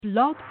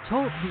Blog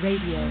Talk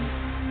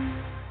Radio.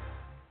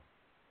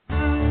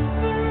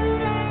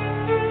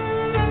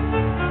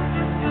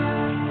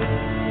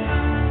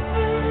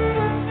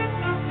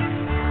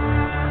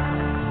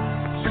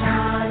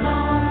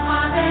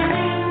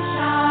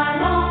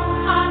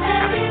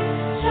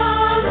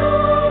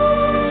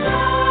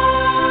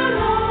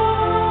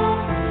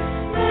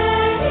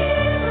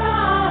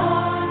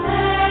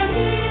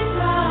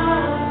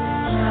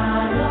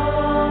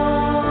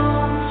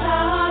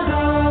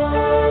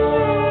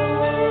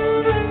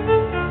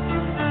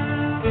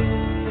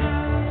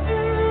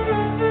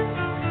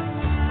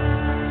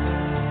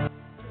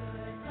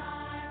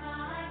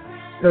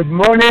 Good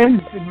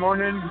morning, good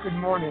morning, good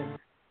morning.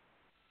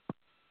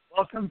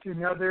 Welcome to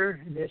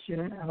another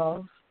edition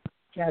of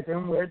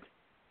Chatting with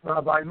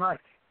Rabbi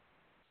Mike.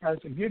 Now,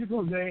 it's a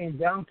beautiful day in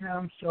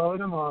downtown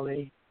Charlotte,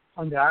 Mali,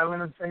 on the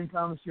island of St.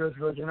 Thomas, U.S.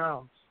 Virgin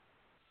Islands.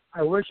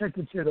 I wish I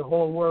could say the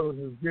whole world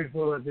was as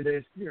beautiful as it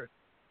is here,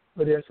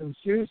 but there are some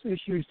serious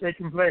issues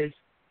taking place,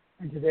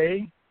 and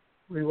today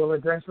we will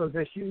address those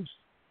issues.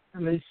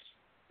 At least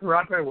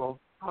Rabbi will.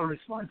 I'll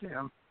respond to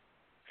him.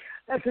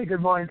 Let's say good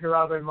morning to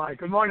Rabbi Mike.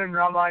 Good morning,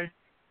 Rabbi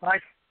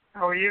Mike.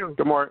 How are you?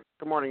 Good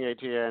morning,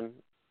 ATN.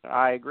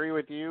 I agree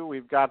with you.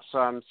 We've got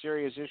some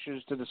serious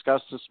issues to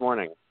discuss this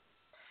morning.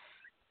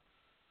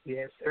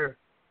 Yes, sir.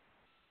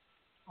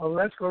 Well,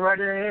 let's go right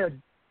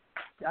ahead.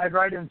 Dive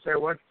right in, sir.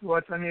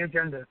 What's on the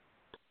agenda?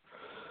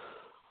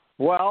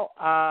 Well,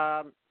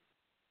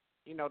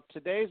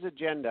 today's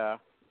agenda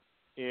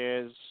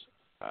is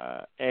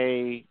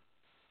a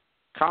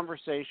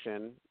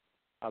conversation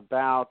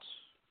about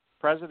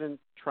President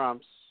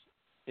Trump's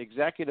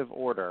executive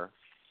order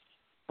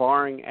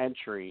barring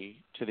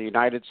entry to the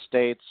United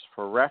States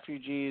for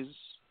refugees,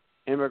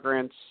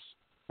 immigrants,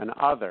 and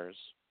others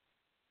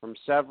from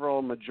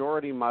several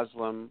majority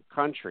Muslim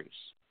countries,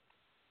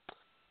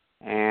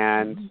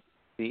 and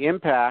the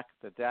impact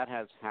that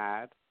has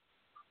had,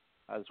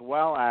 as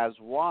well as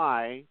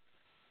why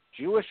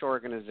Jewish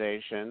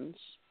organizations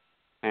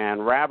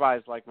and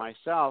rabbis like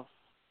myself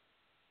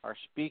are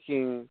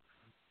speaking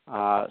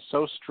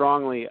so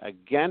strongly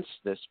against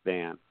this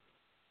ban,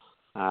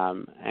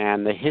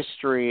 and the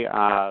history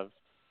of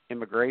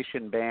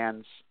immigration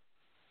bans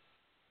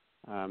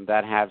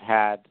that have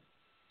had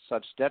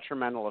such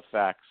detrimental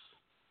effects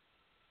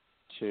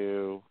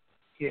to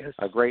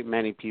a great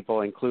many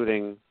people,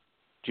 including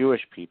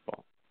Jewish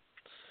people.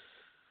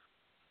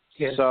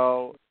 Yes.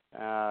 So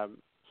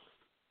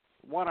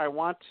what I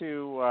want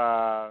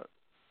to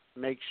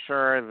make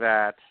sure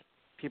that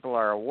people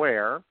are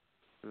aware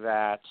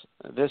that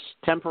this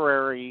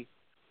temporary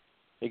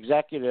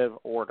executive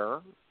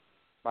order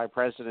by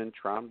President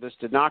Trump, this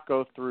did not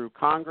go through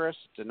Congress,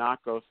 did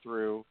not go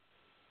through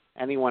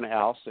anyone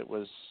else. It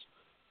was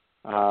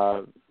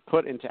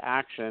put into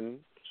action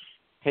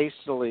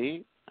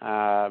hastily,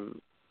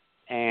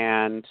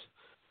 and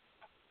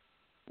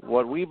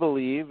what we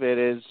believe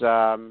it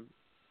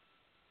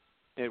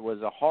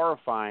was a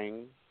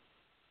horrifying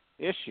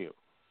issue.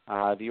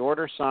 The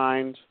order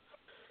signed,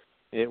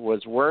 it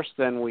was worse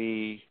than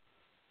we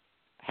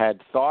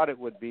had thought it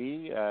would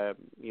be.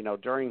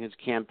 During his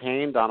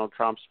campaign, Donald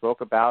Trump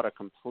spoke about a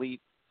complete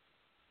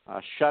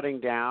shutting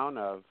down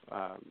of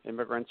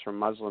immigrants from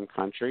Muslim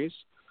countries.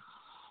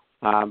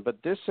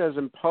 But this has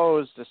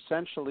imposed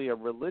essentially a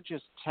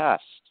religious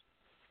test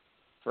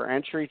for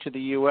entry to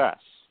the U.S.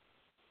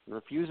 It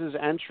refuses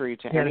entry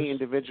to any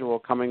individual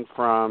coming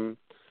from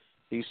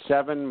these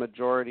 7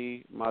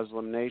 majority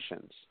Muslim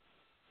nations,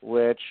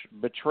 which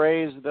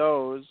betrays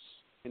those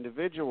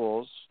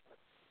individuals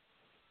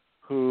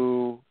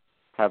who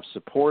have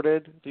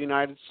supported the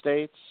United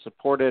States,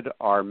 supported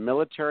our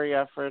military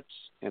efforts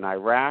in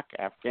Iraq,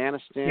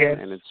 Afghanistan,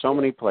 and in so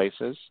many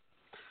places.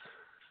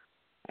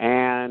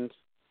 And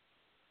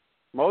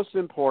most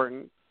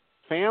important,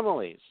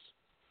 families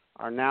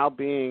are now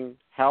being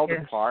held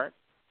apart,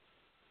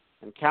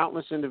 and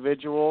countless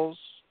individuals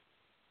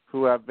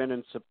who have been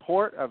in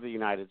support of the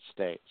United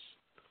States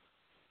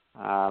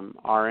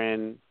are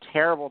in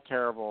terrible,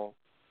 terrible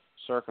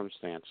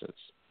circumstances.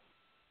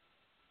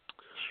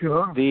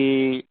 Sure.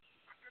 The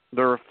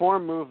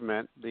reform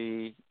movement,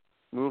 the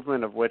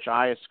movement of which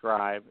I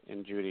ascribe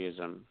in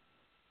Judaism,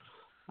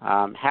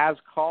 has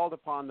called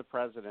upon the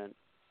president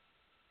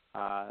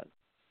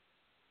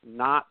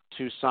not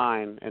to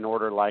sign an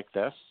order like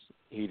this.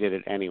 He did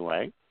it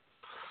anyway.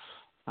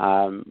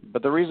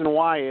 But the reason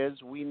why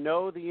is we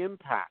know the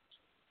impact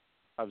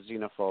of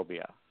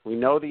xenophobia. We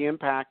know the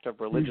impact of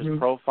religious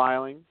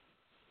profiling.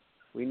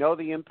 We know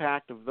the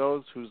impact of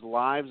those whose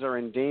lives are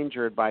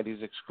endangered by these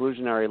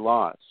exclusionary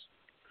laws.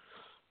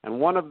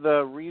 And one of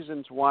the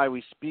reasons why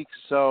we speak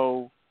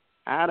so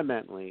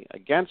adamantly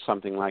against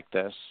something like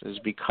this is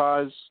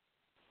because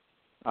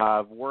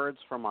of words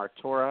from our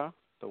Torah,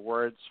 the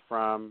words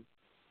from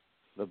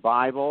the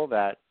Bible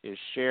that is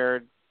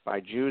shared by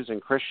Jews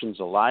and Christians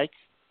alike,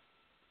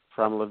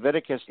 from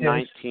Leviticus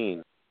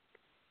 19,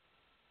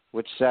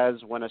 which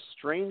says, "When a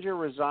stranger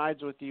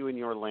resides with you in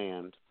your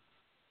land,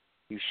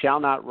 you shall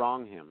not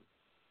wrong him.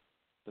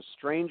 The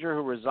stranger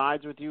who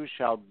resides with you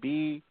shall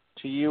be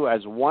to you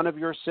as one of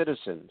your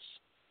citizens.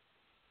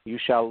 You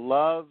shall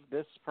love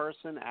this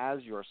person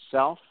as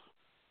yourself,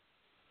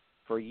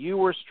 for you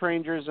were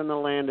strangers in the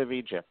land of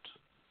Egypt.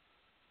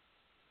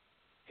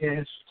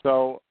 Yes.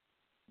 So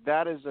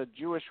that is a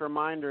Jewish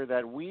reminder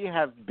that we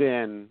have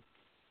been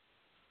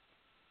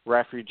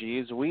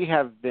refugees. We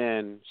have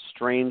been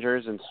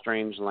strangers in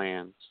strange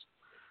lands.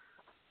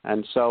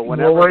 And so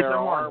whenever there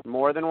are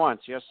more than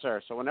once, yes,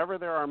 sir. So whenever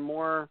there are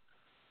more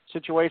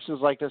situations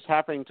like this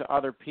happening to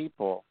other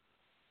people,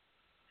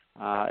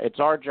 it's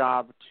our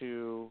job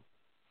to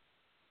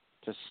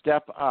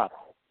step up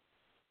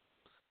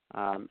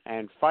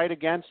and fight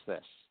against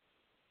this.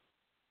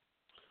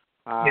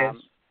 Yes.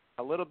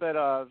 A little bit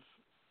of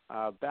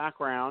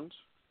background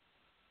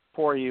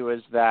for you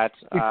is that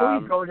before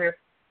you go there,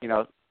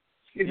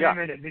 excuse me yeah. a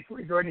minute. Before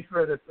you go any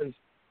further, please,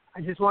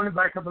 I just want to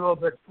back up a little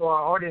bit for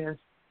our audience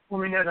who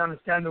may not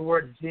understand the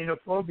word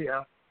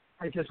xenophobia.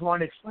 I just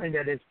want to explain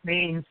that it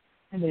means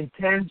an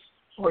intense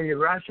or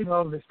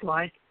irrational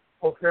dislike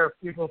or fear of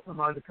people from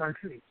other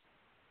countries.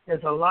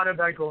 There's a lot of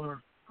that going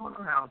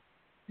around.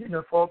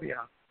 Xenophobia.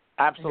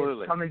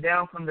 Absolutely. It's coming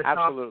down from the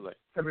top to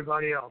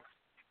everybody else.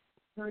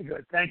 Very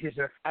good. Thank you,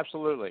 sir.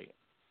 Absolutely.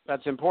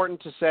 That's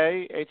important to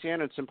say,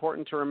 Etienne. It's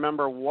important to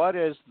remember what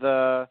is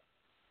the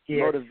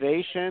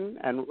motivation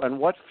and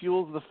what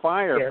fuels the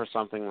fire for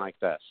something like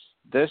this.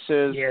 This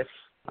is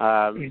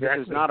this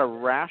is not a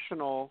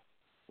rational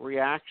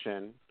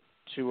reaction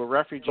to a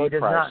refugee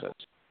crisis.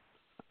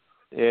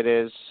 It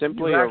is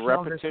simply a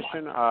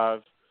repetition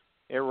of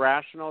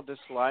irrational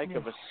dislike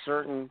of a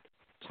certain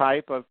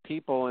type of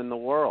people in the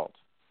world.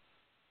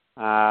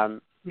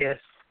 And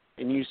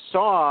you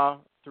saw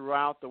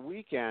throughout the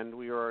weekend,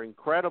 we were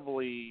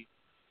incredibly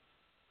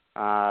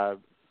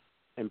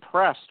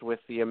impressed with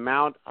the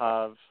amount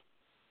of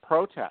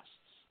protests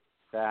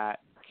that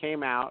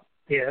came out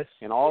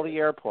in all the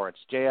airports,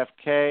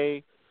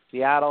 JFK,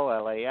 Seattle,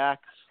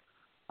 LAX,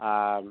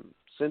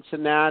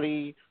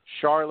 Cincinnati,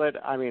 Charlotte,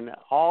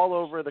 all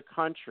over the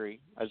country,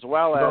 as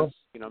well as,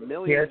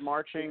 millions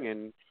marching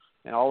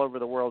and all over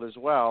the world as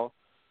well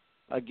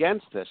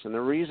against this. And the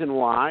reason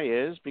why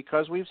is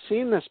because we've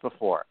seen this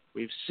before.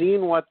 We've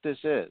seen what this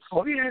is.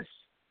 Oh, yes.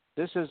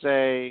 This is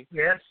a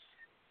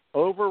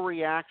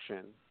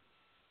overreaction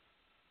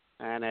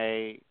and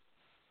a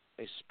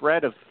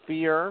spread of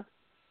fear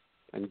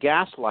and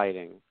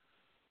gaslighting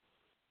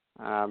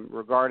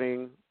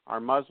regarding our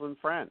Muslim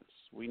friends.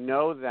 We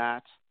know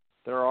that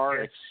there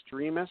are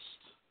extremist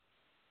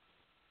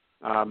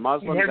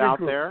Muslims out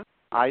there,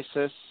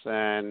 ISIS,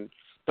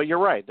 but you're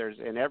right, there's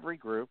in every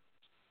group.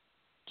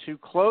 To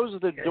close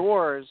the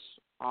doors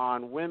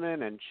on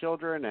women and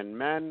children and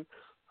men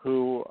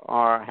who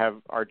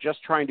are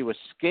just trying to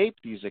escape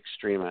these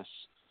extremists,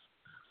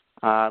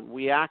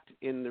 we act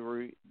in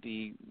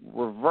the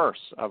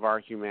reverse of our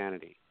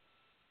humanity.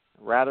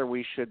 Rather,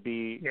 we should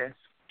be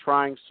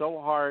trying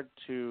so hard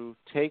to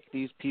take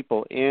these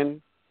people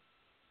in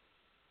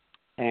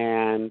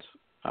and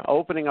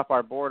opening up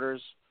our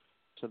borders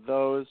to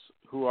those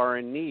who are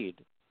in need.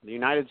 The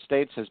United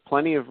States has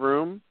plenty of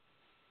room.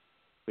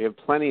 We have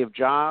plenty of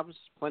jobs,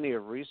 plenty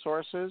of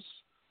resources.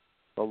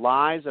 The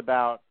lies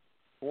about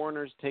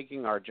foreigners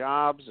taking our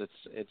jobs,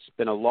 it's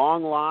been a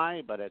long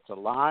lie, but it's a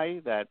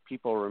lie that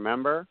people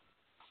remember.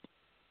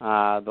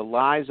 The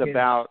lies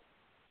about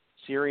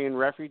Syrian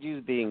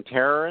refugees being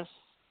terrorists,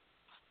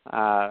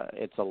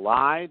 it's a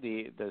lie.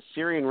 The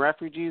Syrian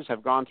refugees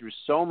have gone through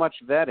so much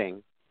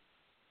vetting.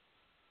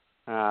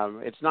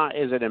 It's not.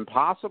 Is it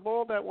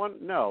impossible that one?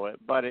 No,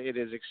 but it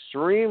is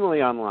extremely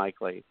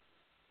unlikely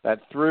that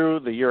through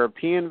the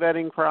European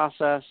vetting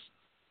process,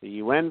 the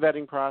UN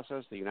vetting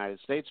process, the United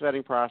States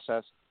vetting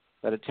process,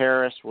 that a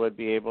terrorist would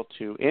be able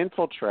to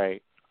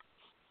infiltrate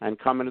and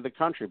come into the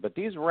country. But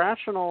these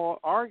rational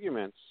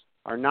arguments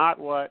are not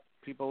what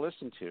people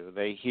listen to.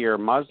 They hear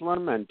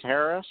Muslim and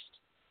terrorist,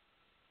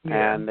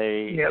 and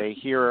they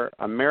hear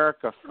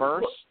America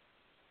first,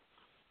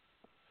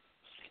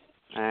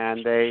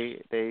 and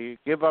they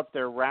give up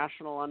their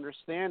rational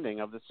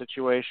understanding of the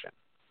situation.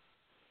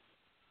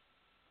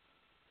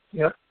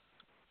 Yep.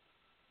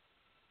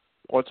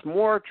 What's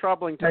more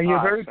troubling to us,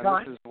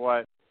 and this is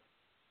what...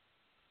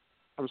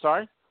 I'm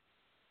sorry?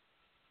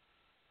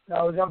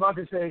 I was about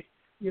to say,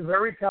 you're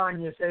very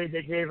kind. You say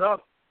they gave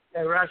up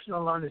their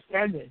rational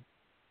understanding.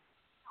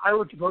 I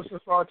would go so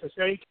far to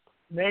say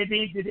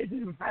maybe they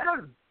didn't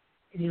have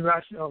any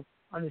rational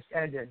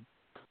understanding.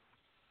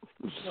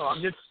 So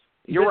I'm just...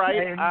 You're right.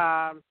 Saying,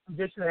 I'm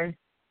just saying.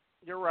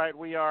 You're right.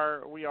 We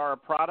are a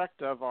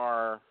product of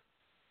our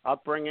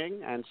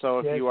upbringing, and so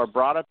if you are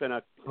brought up in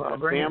a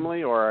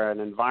family or an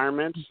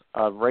environment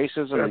of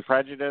racism and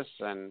prejudice,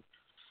 and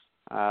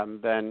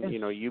then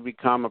you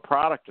become a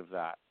product of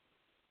that.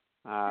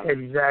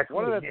 Exactly.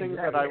 One of the things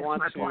that I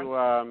want to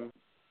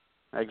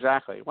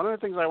one of the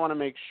things I want to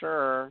make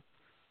sure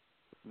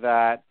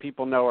that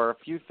people know are a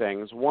few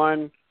things.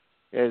 One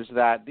is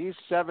that these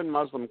 7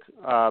 Muslim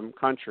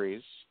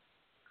countries,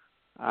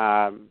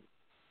 and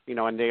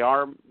they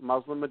are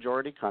Muslim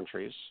majority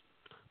countries,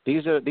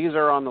 These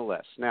are on the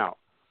list. Now,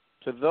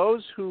 to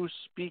those who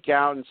speak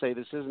out and say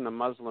this isn't a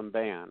Muslim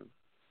ban,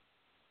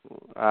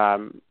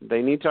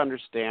 they need to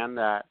understand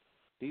that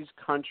these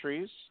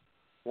countries,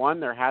 one,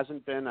 there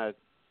hasn't been a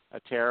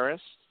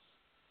terrorist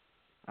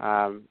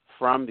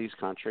from these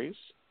countries.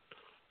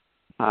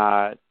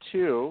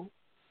 Two,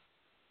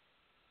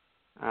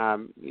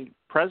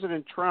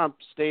 President Trump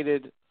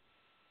stated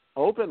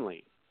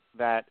openly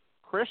that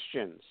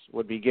Christians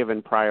would be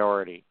given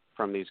priority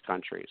from these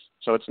countries.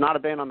 So it's not a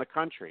ban on the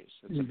countries.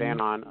 It's a ban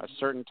on a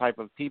certain type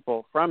of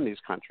people from these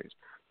countries.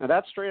 Now,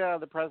 that's straight out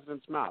of the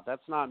president's mouth.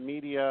 That's not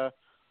media,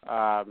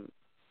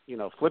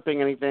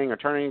 flipping anything or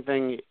turning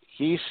anything.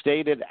 He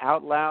stated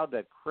out loud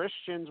that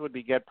Christians would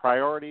get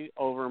priority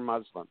over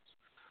Muslims.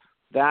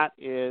 That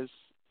is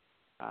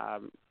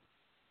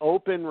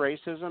open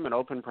racism and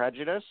open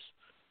prejudice,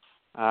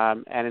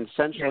 and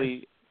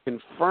essentially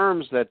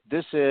confirms that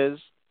this is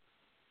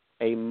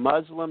a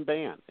Muslim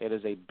ban. It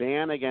is a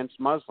ban against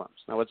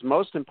Muslims. Now, what's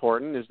most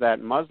important is that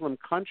Muslim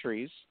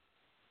countries,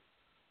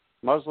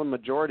 Muslim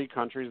majority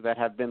countries that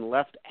have been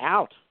left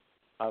out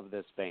of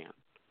this ban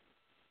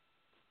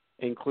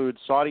include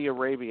Saudi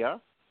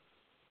Arabia,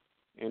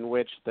 in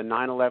which the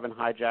 9/11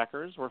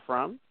 hijackers were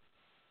from,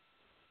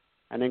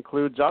 and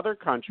includes other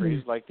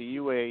countries like the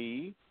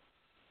UAE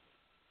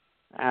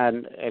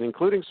and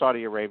including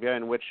Saudi Arabia,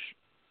 in which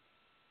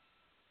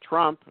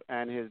Trump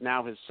and his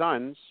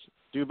sons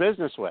do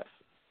business with.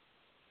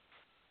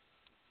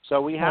 So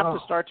we have to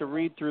start to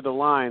read through the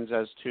lines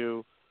as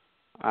to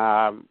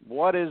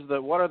what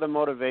are the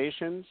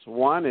motivations.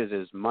 One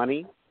is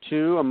money.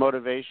 Two, a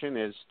motivation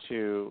is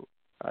to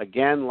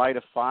again light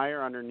a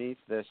fire underneath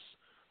this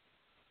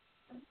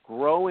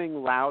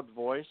growing loud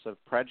voice of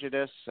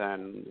prejudice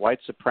and white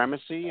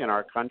supremacy in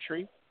our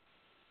country.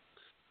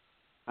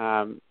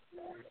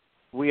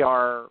 We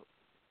are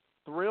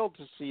thrilled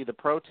to see the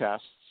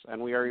protests, and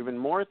we are even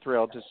more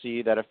thrilled to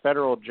see that a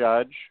federal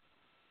judge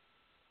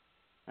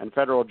and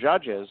federal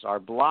judges are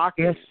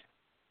blocking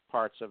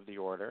parts of the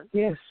order.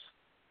 Yes.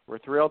 We're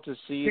thrilled to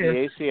see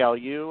the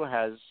ACLU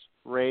has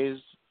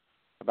raised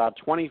about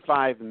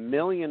 $25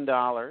 million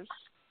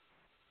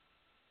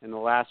in the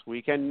last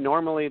weekend.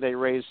 Normally they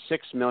raise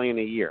 $6 million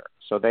a year.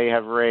 So they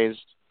have raised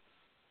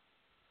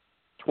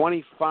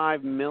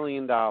 $25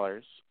 million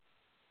to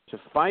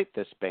fight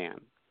this ban.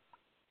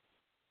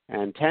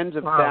 And tens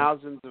of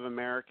thousands of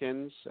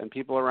Americans and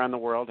people around the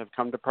world have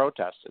come to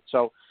protest it.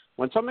 So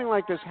when something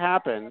like this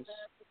happens,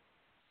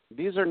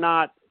 these are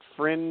not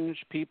fringe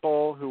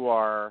people who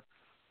are,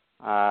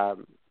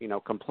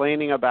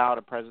 complaining about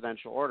a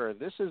presidential order.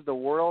 This is the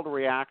world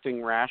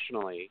reacting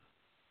rationally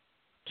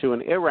to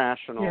an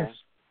irrational,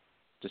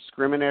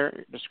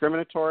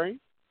 discriminatory,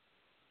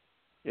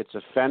 it's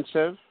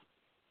offensive,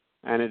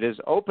 and it is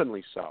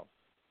openly so.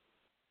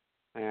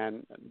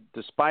 And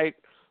despite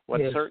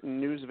what certain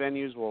news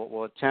venues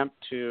will attempt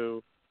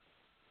to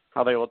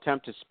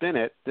spin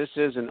it, this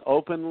is an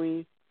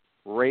openly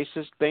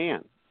racist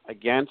ban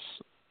against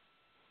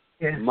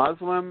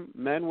Muslim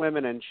men,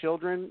 women, and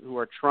children who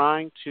are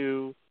trying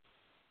to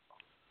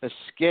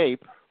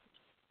escape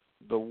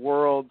the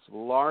world's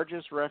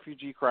largest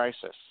refugee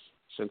crisis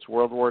since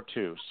World War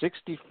II.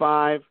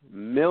 65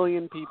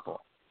 million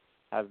people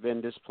have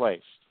been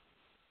displaced.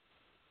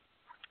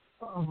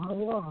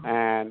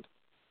 And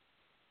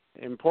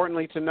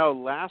importantly to know,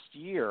 last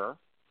year,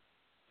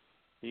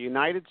 the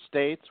United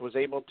States was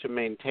able to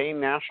maintain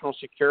national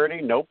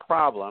security, no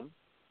problem,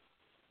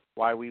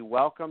 while we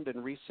welcomed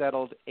and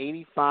resettled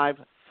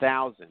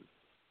 85,000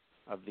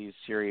 of these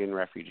Syrian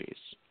refugees.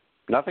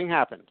 Nothing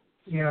happened.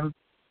 Yeah.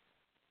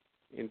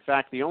 In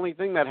fact, the only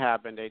thing that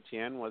happened,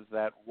 Etienne, was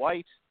that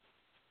white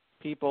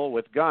people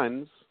with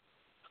guns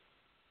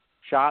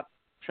shot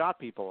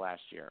people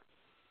last year.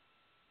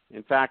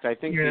 In fact, I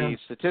think the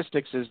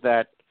statistics is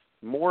that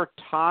more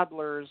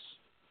toddlers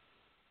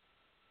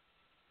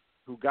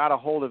who got a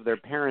hold of their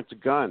parents'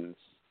 guns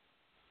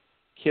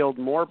killed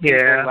more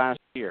people last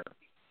year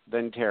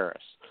than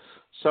terrorists.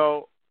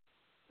 So,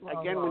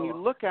 again, when you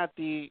look at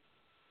the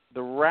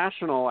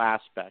rational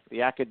aspect,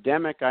 the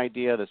academic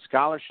idea, the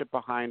scholarship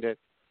behind it,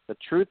 the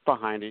truth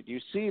behind it, you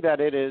see that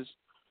it is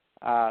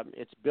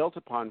it's built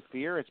upon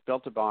fear, it's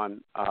built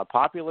upon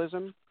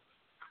populism,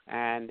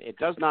 and it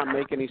does not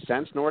make any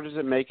sense, nor does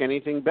it make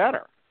anything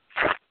better.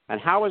 And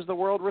how has the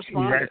world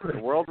responded? The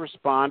world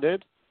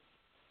responded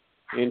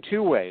in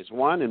two ways.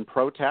 One, in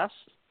protest,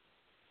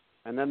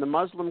 and then the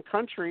Muslim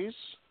countries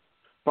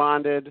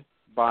responded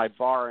by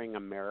barring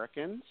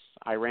Americans.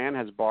 Iran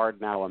has barred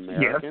now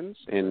Americans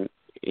in,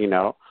 and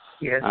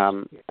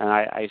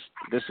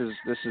this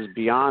is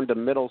beyond a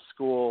middle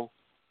school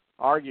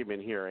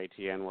argument here,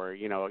 Etienne, where,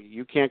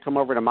 you can't come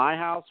over to my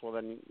house, well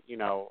then,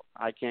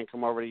 I can't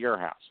come over to your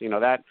house.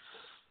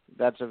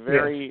 That's a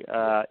very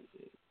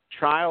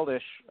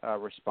childish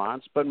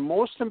response, but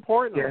most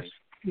importantly,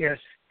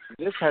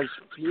 this has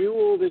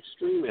fueled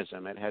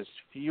extremism. It has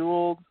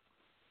fueled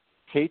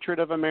hatred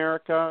of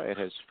America. It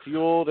has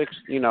fueled,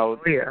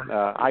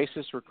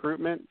 ISIS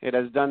recruitment. It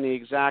has done the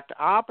exact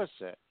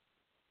opposite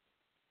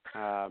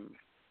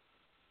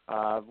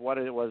of what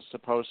it was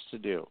supposed to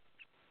do.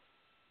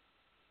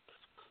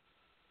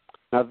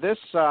 Now, this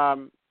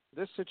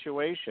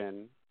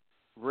situation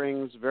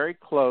rings very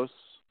close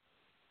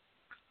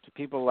to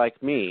people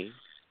like me,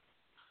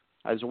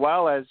 as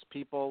well as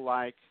people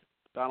like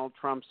Donald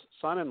Trump's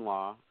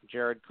son-in-law,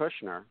 Jared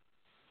Kushner,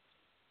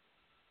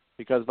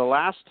 because the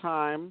last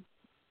time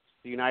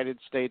the United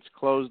States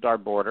closed our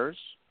borders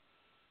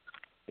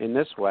in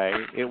this way,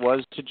 it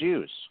was to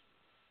Jews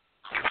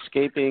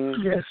escaping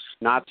Yes.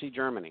 Nazi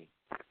Germany.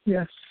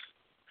 Yes.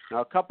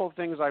 Now, a couple of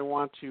things I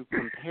want to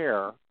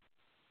compare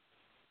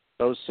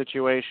those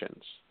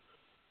situations.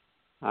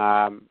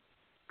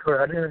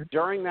 Correct.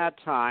 During that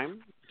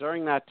time,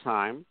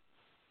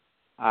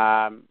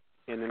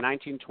 in the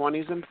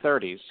 1920s and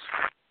 30s,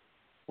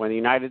 when the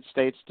United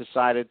States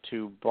decided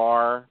to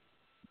bar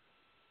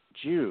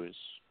Jews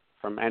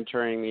from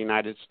entering the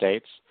United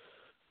States,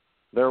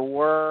 there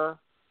were,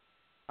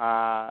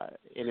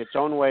 in its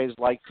own ways,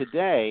 like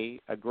today,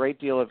 a great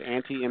deal of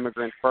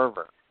anti-immigrant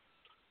fervor.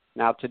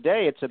 Now,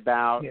 today it's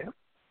about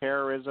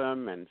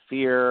terrorism and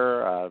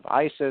fear of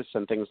ISIS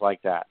and things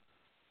like that.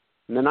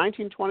 In the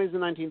 1920s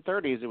and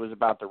 1930s, it was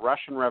about the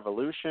Russian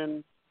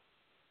Revolution,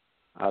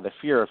 the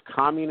fear of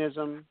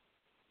communism.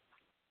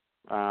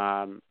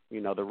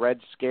 The Red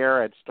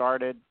Scare had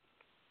started,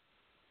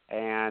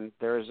 and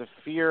there's a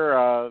fear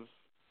of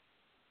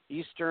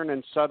Eastern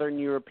and Southern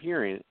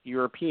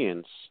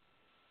Europeans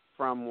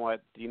from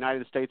what the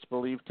United States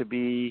believed to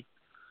be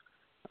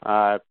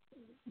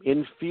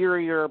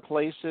inferior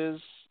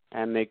places,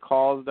 and they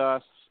called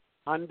us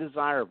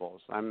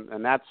undesirables.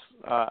 And that's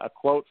a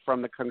quote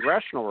from the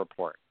congressional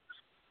report,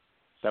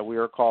 that we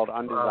were called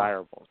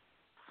undesirables. Wow.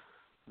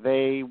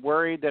 They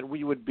worried that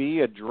we would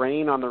be a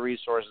drain on the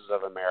resources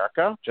of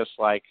America, just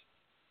like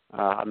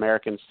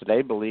Americans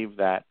today believe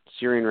that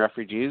Syrian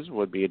refugees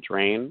would be a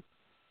drain.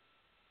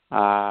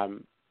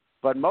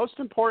 But most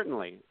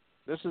importantly,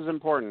 this is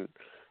important,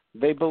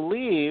 they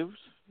believed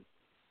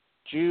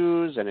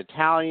Jews and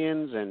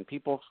Italians and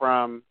people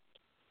from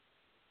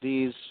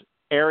these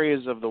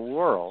areas of the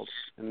world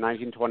in the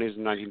 1920s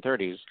and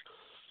 1930s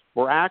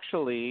were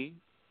actually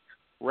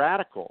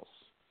radicals,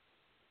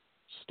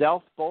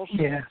 stealth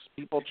Bolsheviks,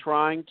 people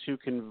trying to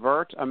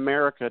convert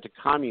America to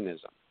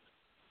communism.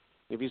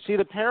 If you see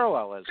the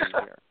parallelism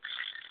here,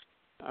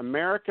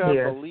 America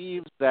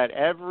believes that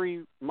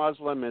every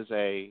Muslim is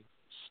a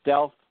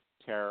stealth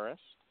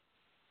terrorist.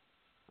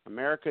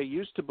 America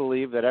used to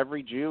believe that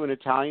every Jew and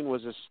Italian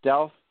was a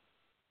stealth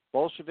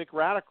Bolshevik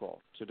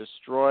radical to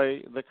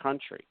destroy the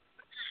country.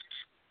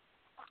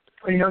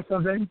 Well, you know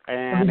something?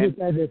 And let me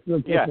just add this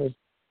real quickly.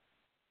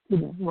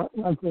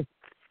 Yes.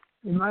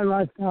 In my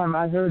lifetime,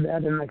 I heard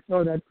that and I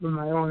saw that with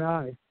my own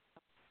eyes.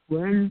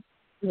 When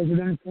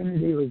President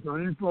Kennedy was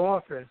running for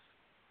office,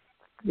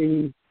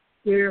 the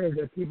fear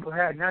that people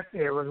had, not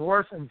fear, was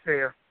worse than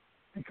fear.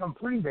 The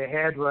complaint they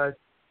had was,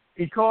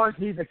 because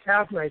he's a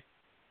Catholic,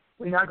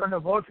 we're not going to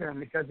vote for him,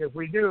 because if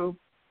we do,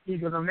 he's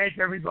going to make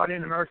everybody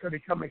in America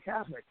become a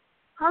Catholic.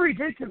 How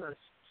ridiculous.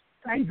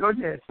 Thank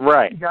goodness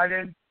he got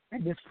in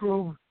and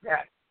disproved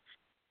that.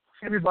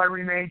 Everybody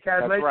remained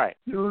Catholic,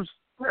 Jews,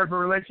 whatever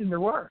religion they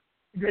were.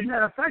 It didn't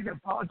have effect.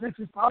 Politics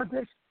is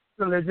politics,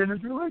 religion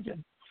is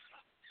religion.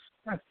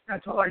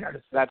 That's all I got to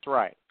say. That's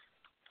right.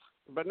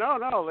 But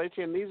no,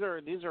 Etienne, these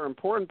are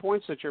important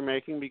points that you're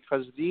making,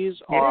 because these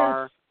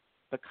are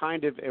the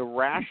kind of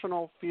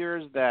irrational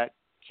fears that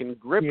can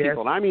grip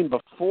people. And I mean,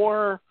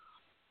 before,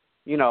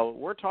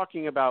 we're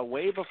talking about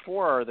way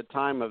before the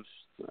time of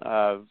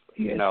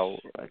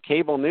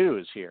cable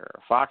news here,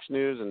 Fox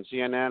News and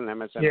CNN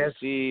and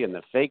MSNBC and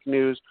the fake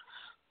news.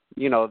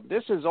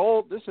 This is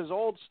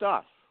old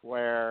stuff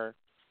where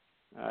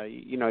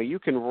you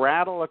can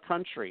rattle a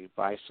country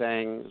by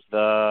saying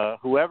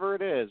whoever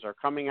it is are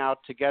coming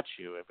out to get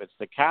you. If it's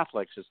the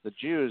Catholics, it's the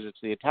Jews,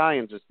 it's the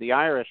Italians, it's the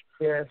Irish,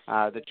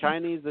 the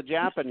Chinese, the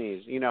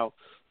Japanese,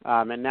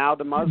 and now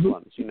the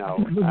Muslims.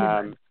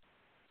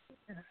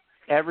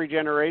 Every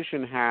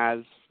generation has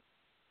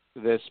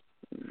this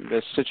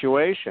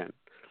situation.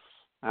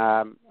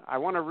 I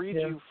want to read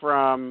you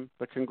from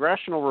the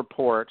congressional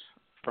report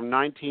from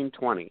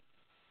 1920.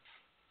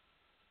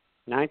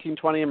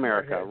 1920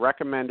 America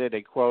recommended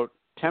a, quote,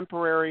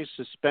 temporary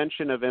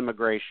suspension of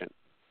immigration.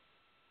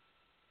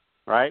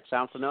 Right?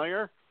 Sound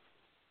familiar?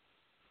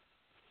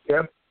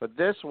 Yep. But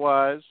this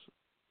was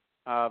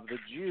of the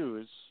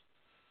Jews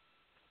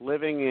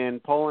living in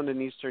Poland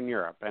and Eastern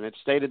Europe, and it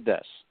stated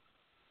this.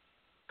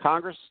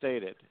 Congress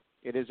stated,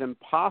 it is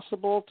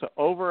impossible to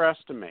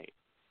overestimate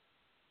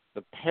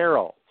the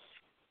peril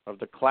of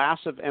the class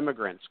of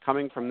immigrants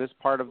coming from this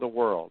part of the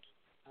world,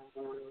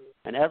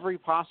 and every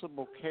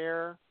possible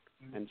care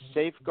and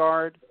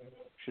safeguard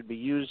should be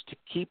used to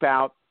keep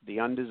out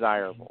the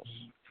undesirables.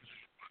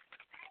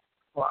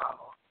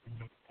 Wow.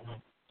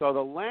 So the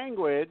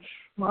language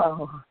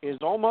is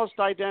almost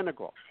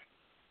identical.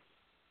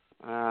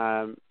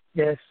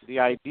 The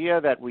idea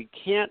that we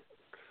can't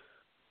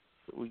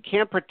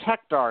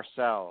protect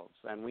ourselves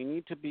and we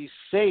need to be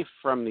safe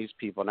from these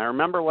people. Now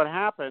remember what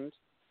happened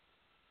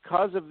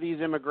because of these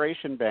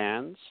immigration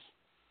bans,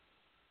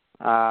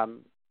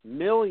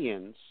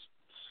 millions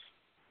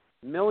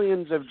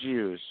of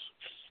Jews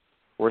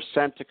were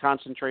sent to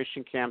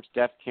concentration camps,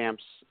 death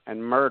camps,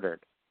 and murdered.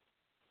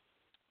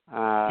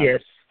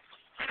 Yes.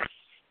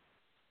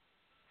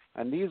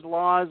 And these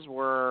laws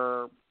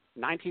were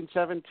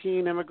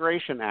 1917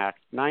 Immigration Act,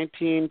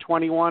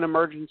 1921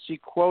 Emergency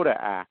Quota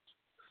Act,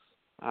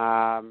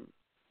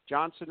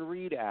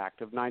 Johnson-Reed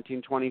Act of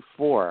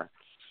 1924.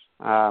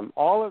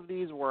 All of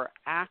these were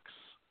acts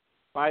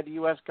by the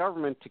U.S.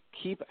 government to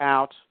keep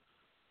out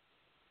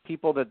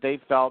people that they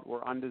felt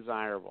were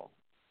undesirable.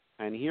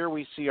 And here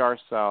we see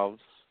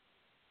ourselves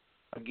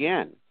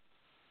again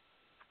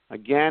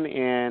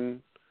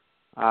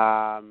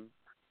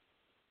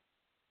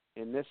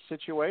in this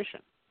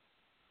situation.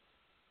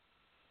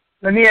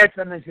 Let me add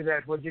something to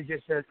that, what you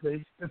just said,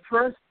 please. The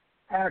first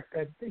act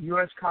that the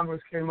U.S.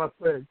 Congress came up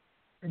with,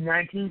 the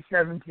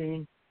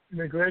 1917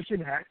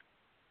 Immigration Act,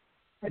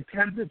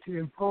 attempted to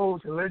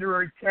impose a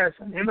literary test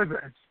on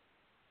immigrants.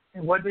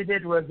 And what they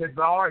did was they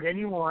barred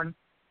anyone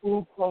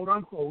who, quote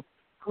unquote,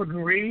 couldn't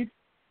read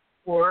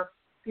or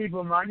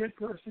feeble-minded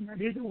person. And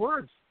these are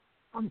words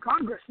from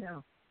Congress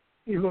now.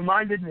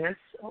 Feeble-mindedness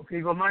or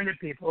feeble-minded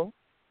people,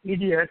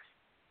 idiots,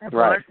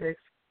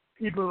 epileptics,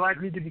 people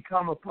likely to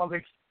become a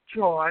public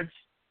charge,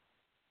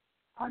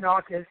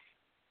 anarchists,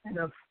 and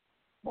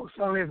most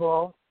of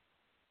all,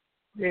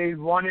 they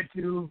wanted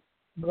to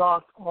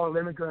block all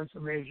immigrants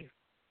from Asia.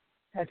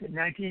 That's in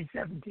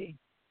 1917,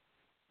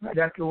 right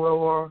after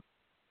World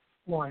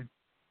War I.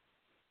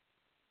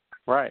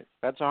 Right.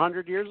 That's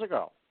 100 years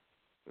ago.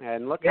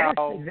 And look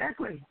how,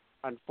 exactly.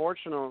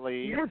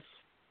 Unfortunately,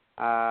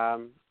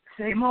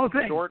 same old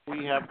thing. Short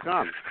we have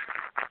come.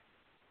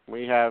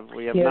 We have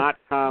not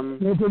come.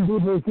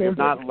 We have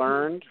not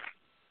learned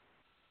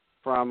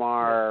from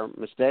our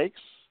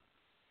mistakes.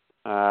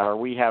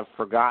 We have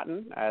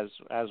forgotten as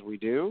we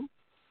do.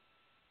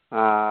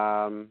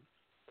 And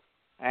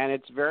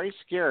it's very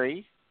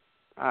scary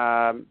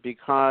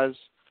because,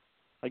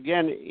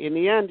 again, in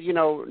the end,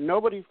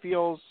 nobody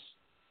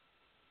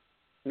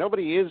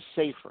is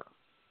safer,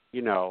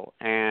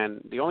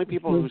 and the only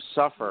people who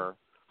suffer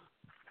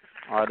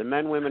are the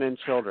men, women, and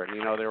children.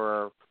 There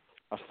were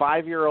a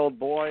 5-year-old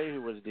boy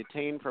who was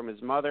detained from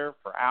his mother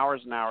for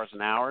hours and hours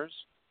and hours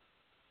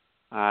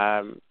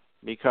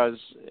because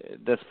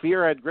the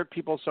fear had gripped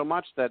people so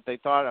much that they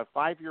thought a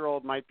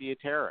 5-year-old might be a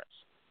terrorist,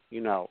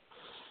 but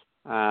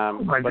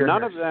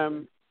none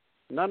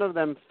of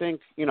them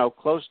think,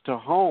 close to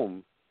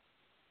home,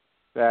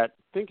 that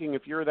thinking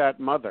if you're that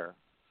mother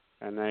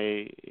and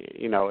they,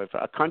 if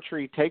a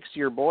country takes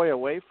your boy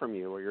away from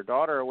you or your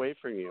daughter away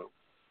from you,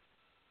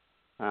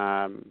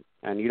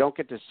 and you don't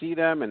get to see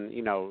them, and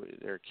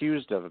they're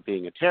accused of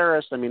being a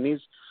terrorist. I mean,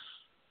 these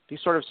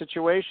sort of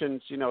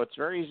situations, it's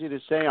very easy to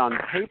say on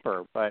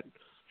paper, but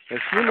the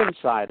human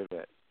side of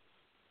it,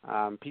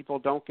 people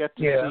don't get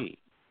to see.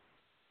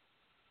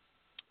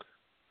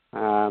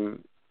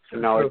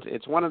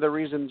 It's one of the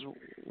reasons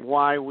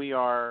why we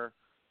are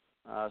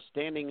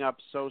standing up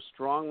so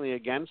strongly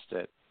against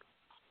it.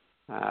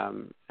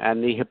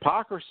 And the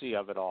hypocrisy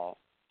of it all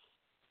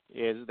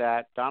is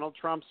that Donald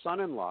Trump's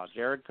son-in-law,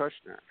 Jared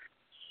Kushner,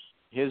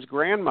 his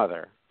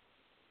grandmother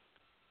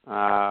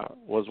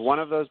was one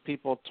of those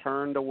people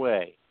turned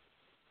away.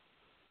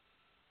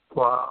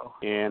 Wow.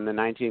 In the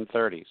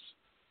 1930s.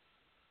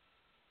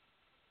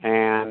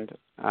 And,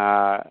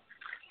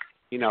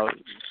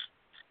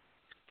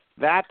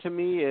 that to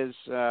me is,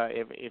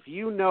 if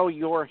you know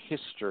your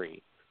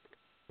history,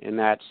 in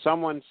that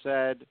someone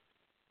said,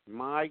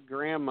 my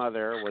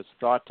grandmother was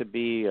thought to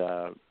be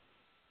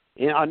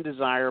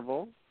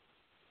undesirable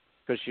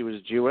because she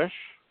was Jewish,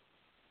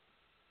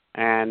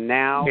 and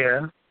now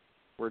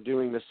we're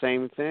doing the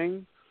same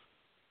thing.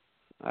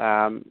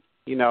 And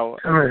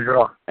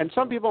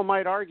some people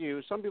might argue,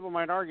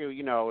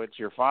 it's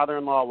your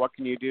father-in-law, what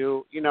can you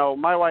do?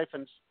 My wife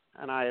and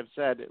I have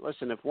said,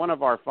 listen, if one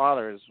of our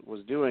fathers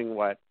was doing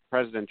what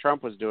President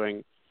Trump was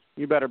doing,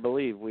 you better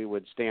believe we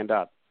would stand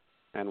up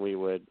and we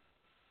would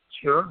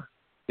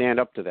stand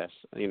up to this,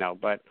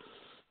 but,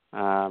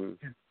 and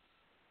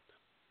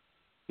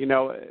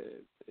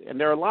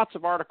there are lots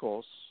of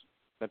articles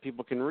that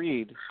people can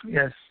read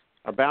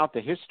about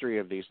the history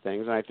of these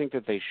things, and I think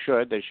that they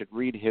should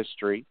read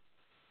history,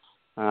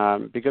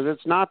 because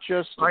it's not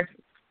just,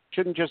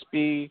 shouldn't just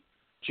be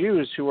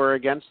Jews who are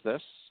against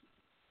this.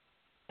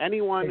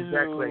 Anyone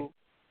who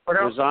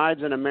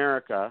resides in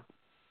America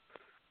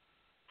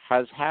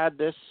has had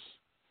this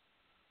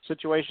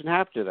situation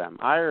happen to them.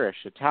 Irish,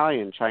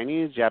 Italian,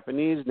 Chinese,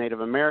 Japanese, Native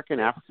American,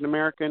 African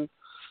American,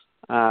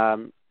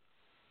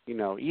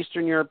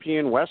 Eastern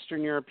European,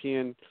 Western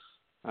European.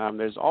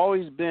 There's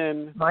always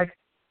been... Mike?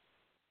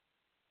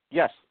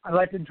 Yes. I'd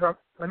like to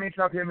interrupt. Let me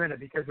interrupt you a minute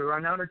because we're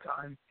running out of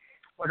time.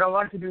 What I'd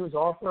like to do is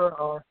offer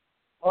our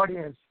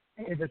audience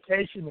an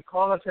invitation to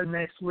call us in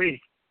next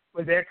week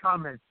with their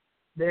comments,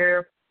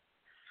 their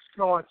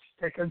thoughts,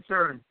 their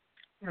concerns,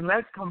 and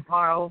let's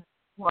compile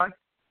what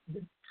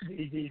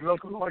the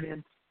local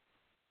audience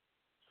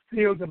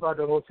feels about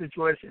the whole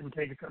situation and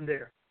take it from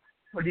there.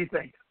 What do you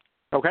think?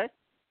 Okay.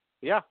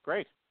 Yeah,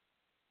 great.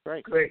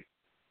 Great.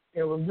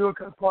 Yeah, we'll do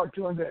a part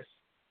 2 on this.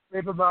 We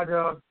have about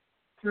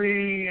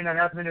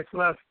 3.5 minutes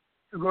left.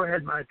 So go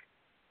ahead, Mike.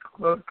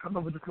 Come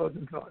up with the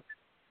closing thoughts.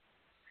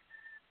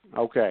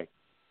 Okay.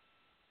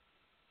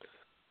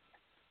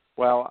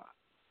 Well,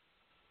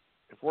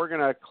 if we're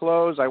going to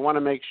close, I want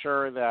to make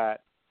sure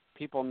that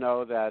people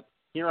know that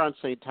here on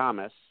St.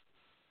 Thomas,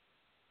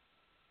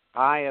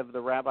 I,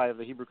 the rabbi of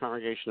the Hebrew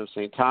Congregation of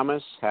St.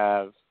 Thomas,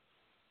 have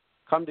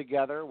come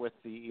together with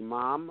the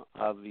imam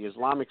of the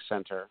Islamic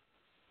Center.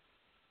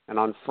 And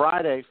on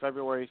Friday,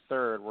 February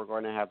 3rd, we're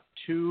going to have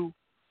 2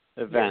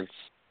 events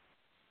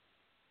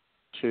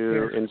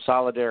in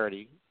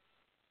solidarity.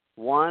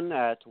 One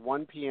at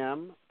 1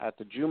 p.m. at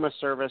the Juma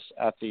service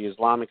at the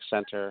Islamic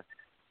Center,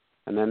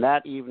 and then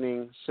that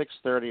evening,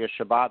 6:30,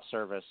 a Shabbat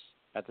service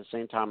at the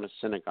St. Thomas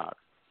Synagogue.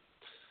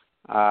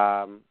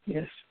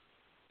 Yes.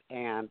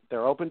 And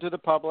they're open to the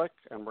public,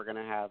 and we're going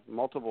to have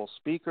multiple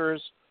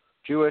speakers,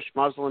 Jewish,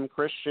 Muslim,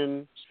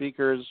 Christian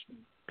speakers,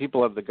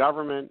 people of the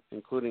government,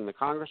 including the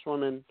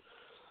Congresswoman,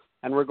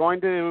 and we're going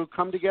to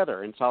come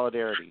together in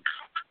solidarity.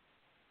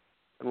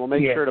 And we'll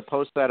make sure to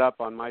post that up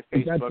on my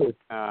Facebook,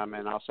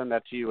 and I'll send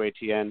that to you,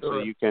 ATN, so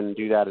you can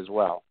do that as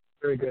well.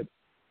 Very good.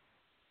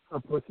 I'll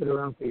post it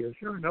around for you.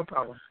 Sure, no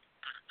problem.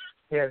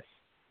 Yes.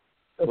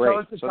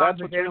 Great. So that's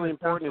what's really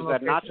important, is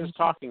that not just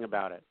talking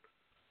about it.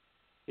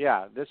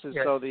 Yeah, this is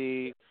so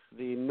the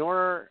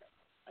Noor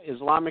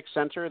Islamic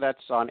Center,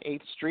 that's on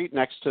 8th Street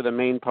next to the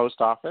main post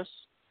office.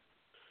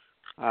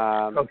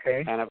 And,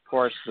 of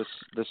course,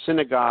 the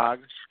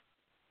synagogue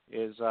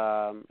is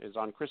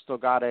on Crystal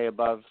Gade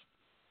above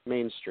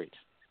Main Street.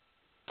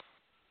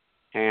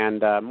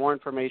 And more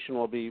information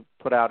will be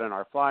put out in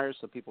our flyers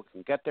so people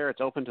can get there.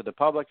 It's open to the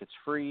public. It's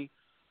free.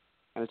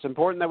 And it's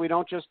important that we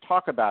don't just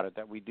talk about it,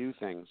 that we do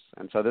things.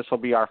 And so this will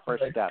be our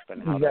first step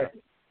in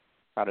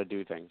how to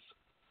do things.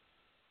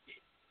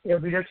 It'll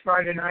be this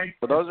Friday night.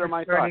 So those are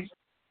my thoughts.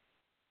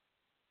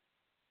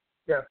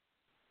 Yeah.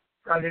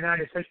 Friday night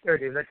at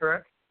 6:30, is that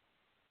correct?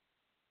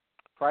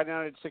 Friday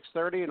night at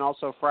 6:30 and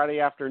also Friday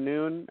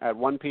afternoon at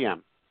 1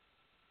 p.m.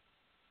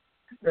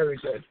 Very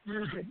good.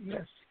 Very good,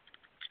 yes.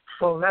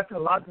 Well, that's a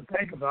lot to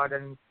think about,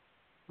 and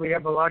we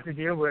have a lot to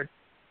deal with.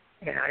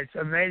 And it's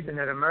amazing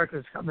that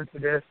America's coming to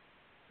this,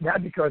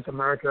 not because of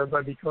America,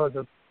 but because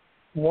of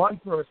one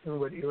person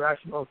with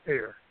irrational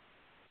fear.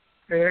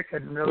 Fear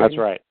can really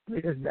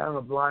lead us down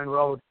a blind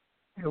road,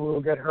 and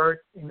we'll get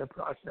hurt in the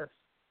process.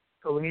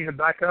 So we need to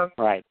back up,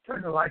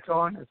 turn the lights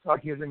on, and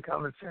start using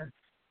common sense.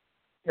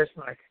 Yes,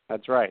 Mike.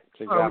 That's right.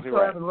 That's exactly we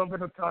still have a little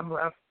bit of time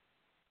left.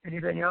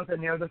 Anything else?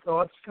 Any other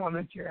thoughts,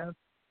 comments you have?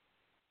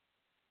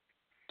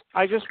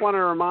 I just want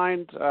to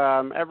remind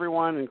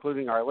everyone,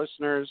 including our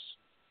listeners,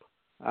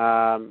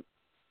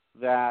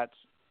 that,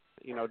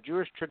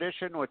 Jewish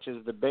tradition, which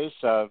is the base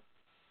of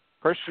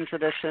Christian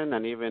tradition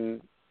and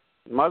even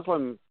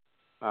Muslim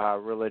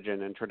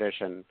religion and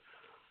tradition,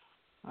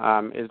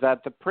 is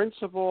that the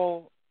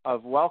principle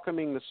of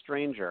welcoming the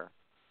stranger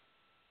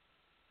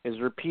is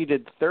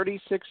repeated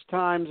 36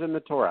 times in the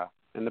Torah,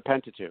 in the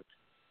Pentateuch,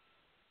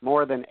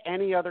 more than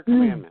any other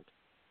commandment.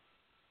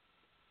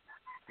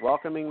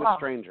 Welcoming the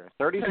stranger,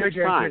 36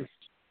 times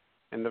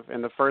in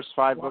the first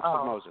 5 books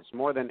of Moses,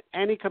 more than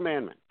any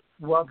commandment.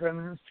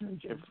 Welcoming the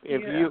stranger.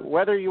 If you,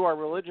 whether you are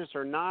religious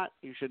or not,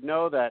 you should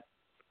know that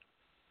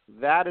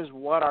that is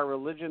what our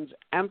religions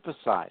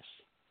emphasize.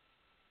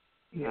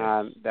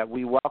 That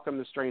we welcome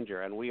the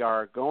stranger, and we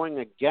are going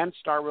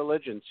against our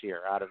religions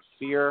here out of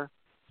fear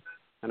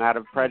and out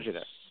of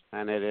prejudice,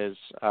 and it is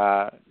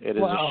a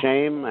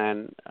shame,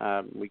 and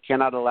we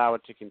cannot allow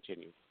it to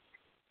continue.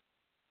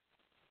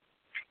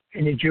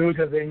 And the Jews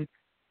have been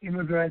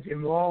immigrants in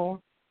more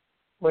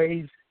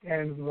ways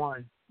than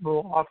one,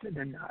 more often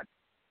than not.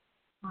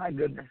 My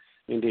goodness.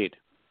 Indeed.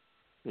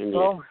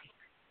 So,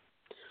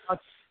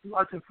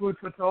 lots of food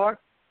for thought.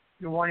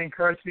 We want to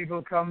encourage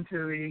people to come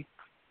to the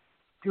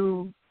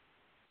 2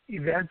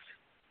 events,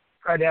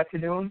 Friday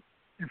afternoon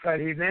and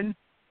Friday evening.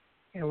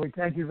 And we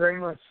thank you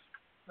very much,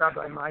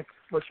 Rabbi Mike,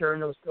 for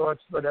sharing those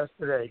thoughts with us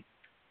today.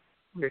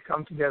 We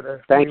come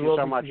together. Thank you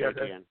so much,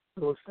 Etienne.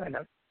 We'll stand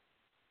up.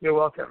 You're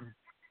welcome.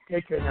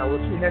 Take care now. We'll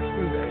see you next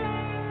Tuesday.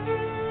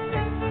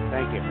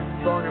 Thank you.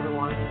 Go on,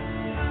 everyone.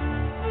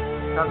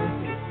 Have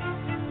a